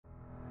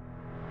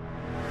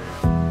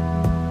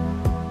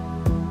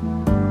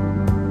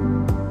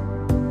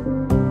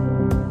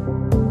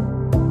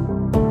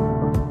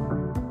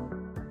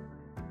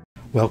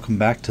Welcome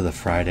back to the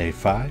Friday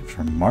 5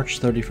 from March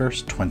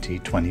 31st,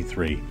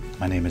 2023.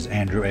 My name is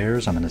Andrew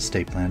Ayers. I'm an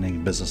estate planning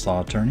and business law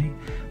attorney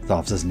with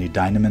offices in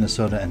Edina,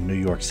 Minnesota and New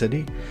York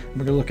City. And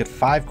we're going to look at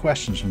 5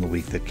 questions from the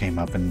week that came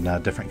up in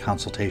different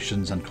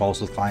consultations and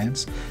calls with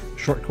clients.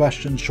 Short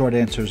questions, short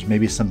answers,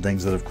 maybe some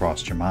things that have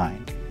crossed your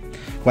mind.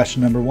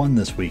 Question number 1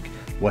 this week: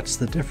 what's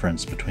the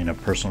difference between a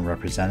personal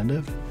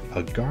representative,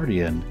 a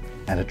guardian,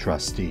 and a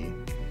trustee?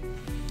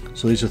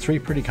 So these are 3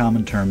 pretty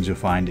common terms you'll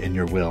find in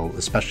your will,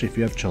 especially if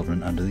you have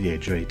children under the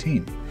age of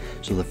 18.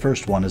 So the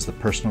first one is the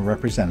personal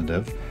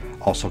representative,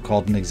 also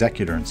called an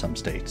executor in some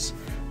states.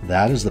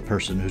 That is the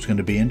person who's going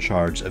to be in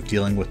charge of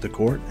dealing with the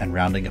court and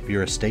rounding up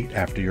your estate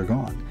after you're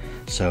gone.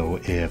 So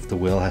if the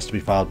will has to be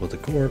filed with the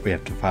court, we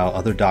have to file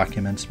other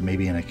documents,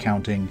 maybe an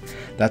accounting.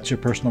 That's your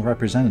personal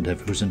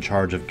representative who's in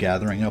charge of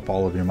gathering up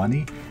all of your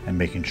money and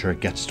making sure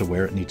it gets to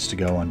where it needs to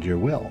go under your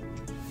will.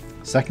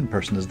 Second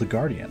person is the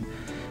guardian.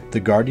 The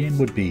guardian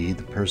would be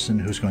the person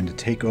who's going to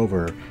take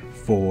over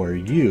for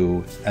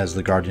you as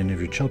the guardian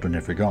of your children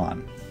if you're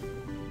gone.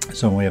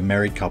 So when we have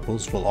married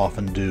couples, we'll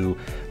often do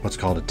what's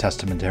called a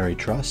testamentary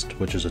trust,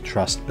 which is a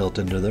trust built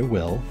into their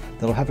will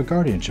that'll have a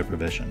guardianship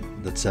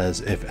provision that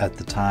says if at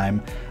the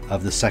time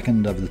of the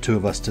second of the 2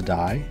 of us to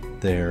die,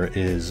 there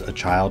is a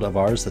child of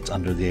ours that's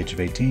under the age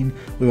of 18,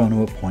 we want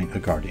to appoint a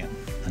guardian.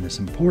 And it's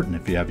important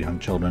if you have young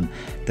children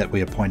that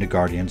we appoint a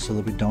guardian so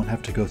that we don't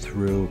have to go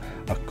through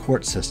a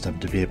court system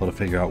to be able to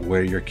figure out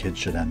where your kids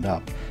should end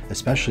up,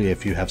 especially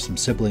if you have some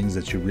siblings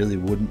that you really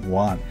wouldn't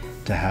want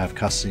to have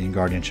custody and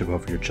guardianship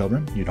over your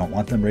children. You don't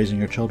want them raising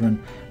your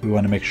children. We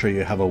want to make sure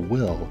you have a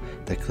will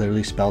that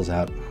clearly spells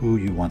out who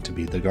you want to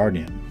be the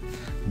guardian.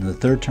 And the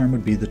third term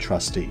would be the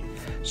trustee.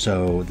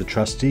 So the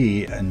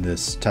trustee in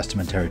this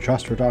testamentary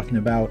trust we're talking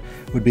about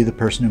would be the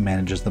person who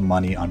manages the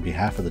money on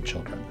behalf of the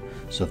children.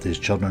 So if these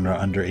children are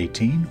under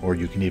 18, or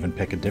you can even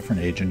pick a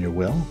different age in your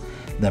will,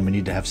 then we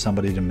need to have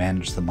somebody to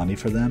manage the money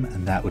for them,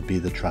 and that would be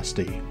the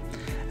trustee.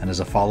 And as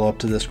a follow-up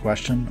to this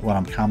question, what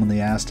I'm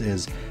commonly asked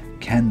is,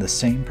 can the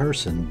same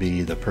person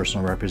be the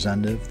personal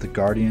representative, the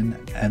guardian,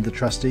 and the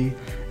trustee?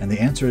 And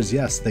the answer is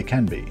yes, they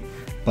can be.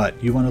 But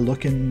you want to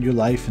look in your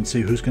life and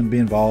see who's going to be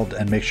involved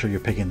and make sure you're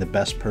picking the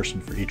best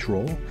person for each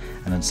role.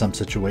 And in some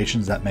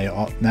situations that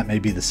may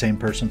be the same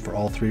person for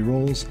all 3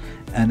 roles,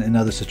 and in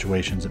other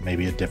situations it may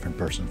be a different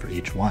person for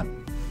each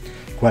one.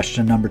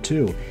 Question number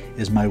 2,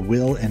 is my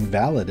will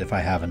invalid if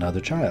I have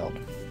another child?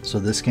 So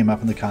this came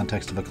up in the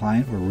context of a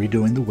client. We're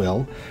redoing the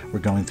will. We're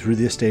going through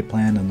the estate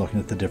plan and looking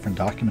at the different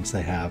documents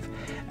they have.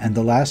 And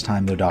the last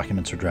time their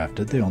documents were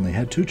drafted, they only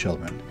had 2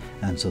 children.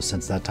 And so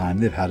since that time,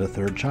 they've had a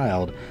 3rd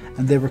child.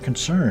 And they were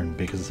concerned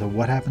because so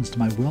what happens to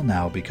my will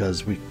now?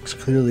 Because we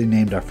clearly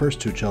named our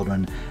first 2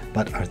 children,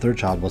 but our 3rd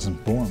child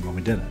wasn't born when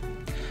we did it.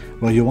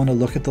 Well, you'll want to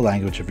look at the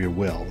language of your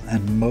will,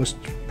 and most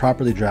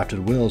properly drafted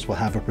wills will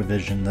have a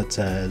provision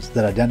that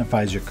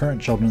identifies your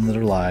current children that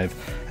are alive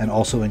and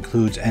also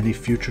includes any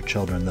future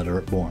children that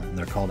are born.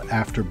 They're called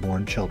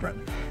afterborn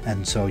children.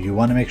 And so you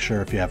want to make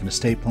sure if you have an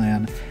estate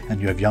plan and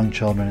you have young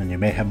children and you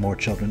may have more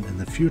children in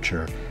the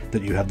future,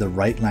 that you have the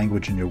right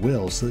language in your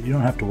will so that you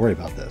don't have to worry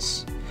about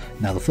this.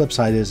 Now the flip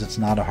side is it's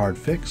not a hard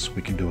fix.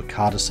 We can do a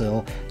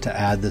codicil to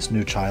add this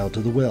new child to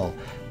the will,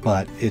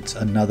 but it's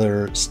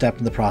another step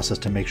in the process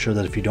to make sure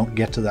that if you don't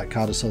get to that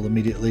codicil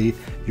immediately,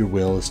 your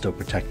will is still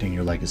protecting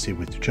your legacy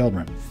with your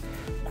children.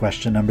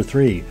 Question number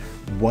 3,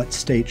 what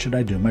state should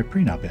I do my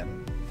prenup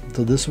in?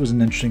 So this was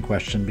an interesting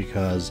question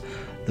because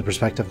the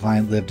prospective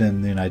client lived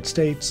in the United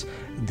States,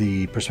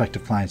 the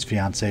prospective client's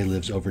fiance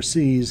lives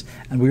overseas,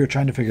 and we were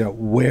trying to figure out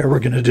where we're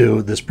going to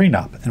do this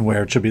prenup and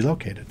where it should be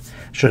located.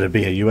 Should it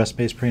be a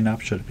US-based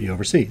prenup? Should it be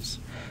overseas?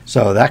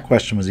 So that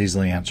question was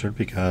easily answered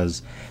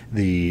because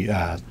the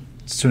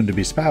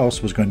soon-to-be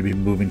spouse was going to be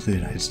moving to the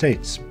United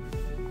States.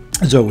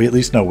 So we at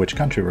least know which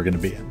country we're going to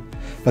be in.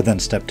 But then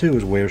step 2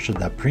 is where should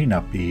that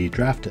prenup be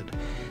drafted?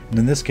 And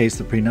in this case,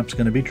 the prenup is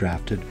going to be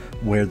drafted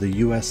where the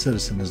U.S.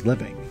 citizen is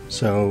living.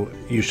 So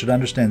you should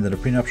understand that a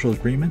prenuptial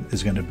agreement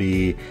is going to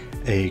be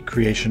a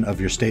creation of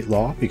your state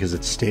law because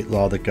it's state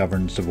law that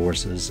governs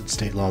divorces, it's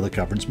state law that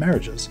governs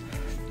marriages.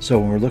 So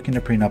when we're looking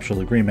at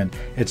prenuptial agreement,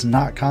 it's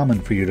not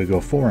common for you to go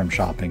forum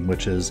shopping,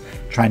 which is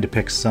trying to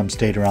pick some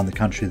state around the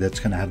country that's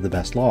going to have the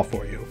best law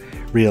for you.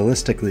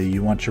 Realistically,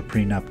 you want your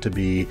prenup to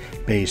be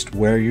based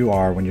where you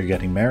are when you're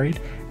getting married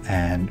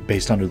and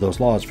based under those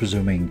laws,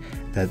 presuming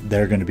that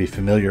they're going to be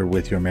familiar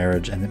with your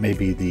marriage and it may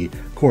be the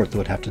court that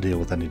would have to deal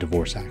with any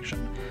divorce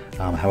action.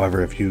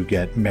 However, if you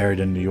get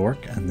married in New York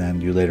and then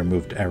you later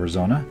move to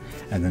Arizona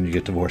and then you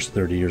get divorced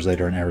 30 years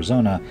later in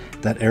Arizona,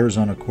 that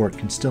Arizona court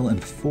can still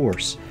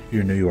enforce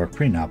your New York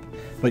prenup,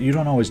 but you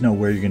don't always know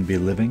where you're going to be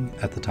living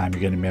at the time you're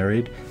getting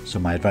married. So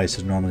my advice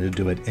is normally to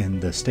do it in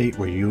the state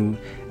where you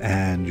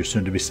and your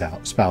soon-to-be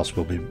spouse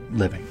will be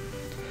living.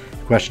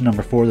 Question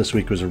number 4 this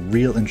week was a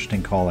real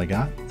interesting call I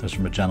got. It was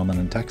from a gentleman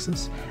in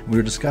Texas. We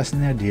were discussing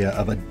the idea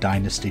of a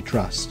dynasty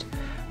trust.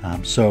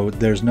 So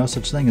there's no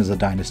such thing as a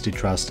dynasty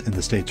trust in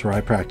the states where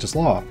I practice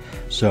law.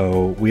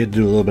 So we had to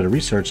do a little bit of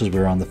research as we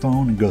were on the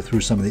phone and go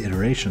through some of the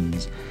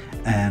iterations.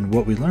 And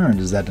what we learned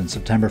is that in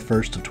September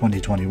 1st of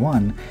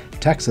 2021,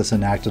 Texas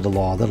enacted a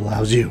law that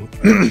allows you,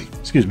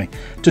 excuse me,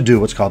 to do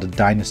what's called a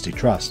dynasty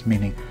trust,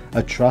 meaning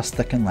a trust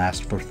that can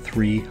last for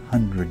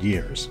 300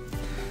 years.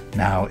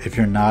 Now, if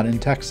you're not in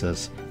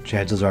Texas,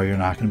 chances are you're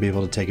not going to be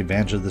able to take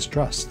advantage of this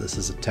trust. This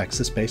is a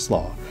Texas-based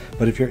law.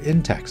 But if you're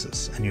in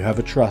Texas and you have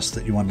a trust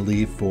that you want to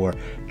leave for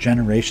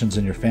generations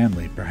in your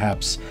family,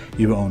 perhaps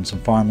you own some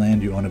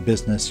farmland, you own a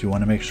business, you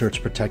want to make sure it's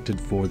protected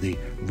for the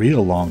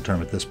real long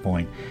term at this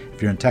point.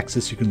 If you're in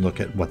Texas, you can look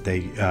at what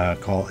they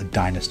call a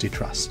dynasty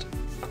trust.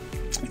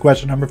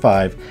 Question number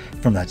 5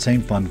 from that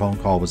same fun phone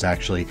call was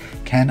actually,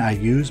 can I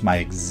use my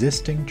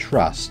existing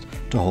trust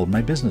to hold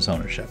my business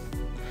ownership?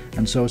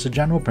 And so it's a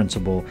general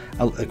principle.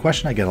 A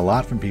question I get a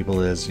lot from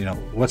people is,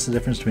 what's the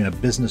difference between a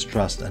business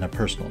trust and a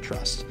personal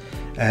trust?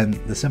 And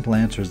the simple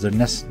answer is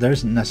there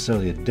isn't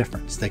necessarily a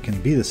difference. They can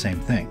be the same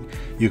thing.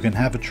 You can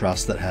have a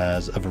trust that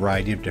has a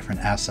variety of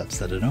different assets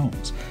that it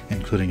owns,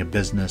 including a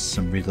business,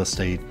 some real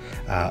estate,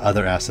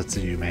 other assets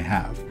that you may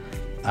have.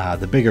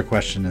 The bigger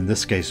question in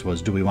this case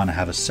was, do we want to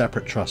have a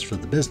separate trust for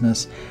the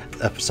business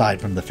aside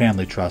from the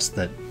family trust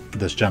that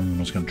this gentleman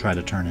was going to try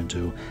to turn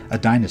into a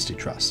dynasty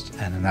trust?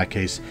 And in that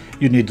case,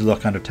 you need to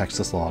look under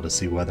Texas law to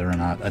see whether or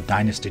not a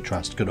dynasty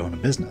trust could own a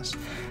business.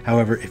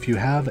 However, if you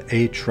have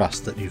a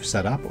trust that you've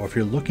set up, or if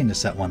you're looking to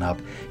set one up,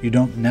 you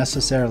don't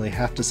necessarily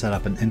have to set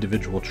up an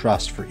individual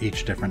trust for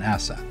each different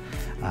asset.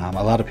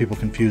 A lot of people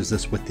confuse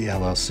this with the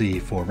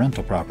LLC for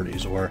rental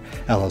properties or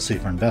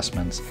LLC for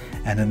investments,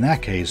 and in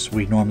that case,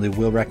 we normally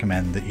will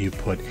recommend that you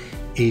put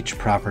each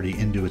property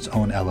into its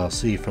own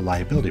LLC for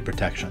liability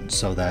protection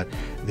so that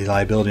the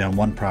liability on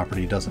one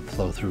property doesn't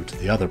flow through to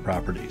the other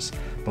properties.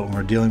 But when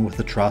we're dealing with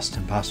the trust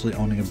and possibly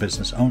owning a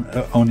business,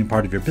 owning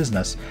part of your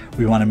business,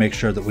 we want to make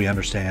sure that we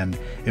understand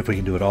if we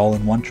can do it all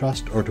in one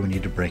trust or do we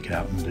need to break it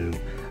out and do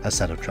a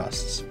set of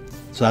trusts.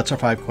 So that's our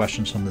 5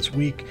 questions from this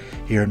week.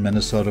 Here in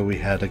Minnesota, we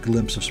had a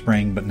glimpse of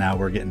spring, but now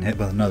we're getting hit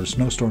with another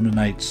snowstorm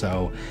tonight,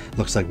 so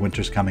looks like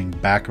winter's coming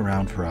back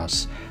around for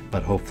us.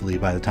 But hopefully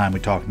by the time we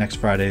talk next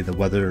Friday, the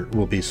weather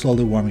will be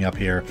slowly warming up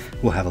here.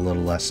 We'll have a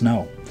little less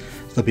snow.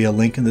 There'll be a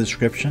link in the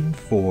description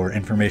for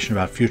information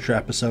about future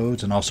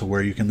episodes and also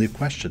where you can leave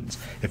questions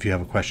if you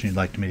have a question you'd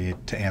like me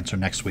to answer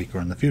next week or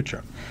in the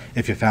future.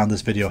 If you found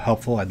this video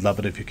helpful, I'd love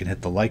it if you can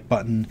hit the like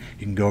button.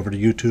 You can go over to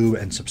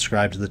YouTube and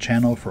subscribe to the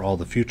channel for all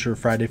the future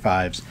Friday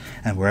Fives.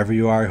 And wherever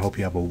you are, I hope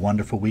you have a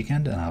wonderful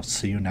weekend, and I'll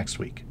see you next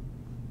week.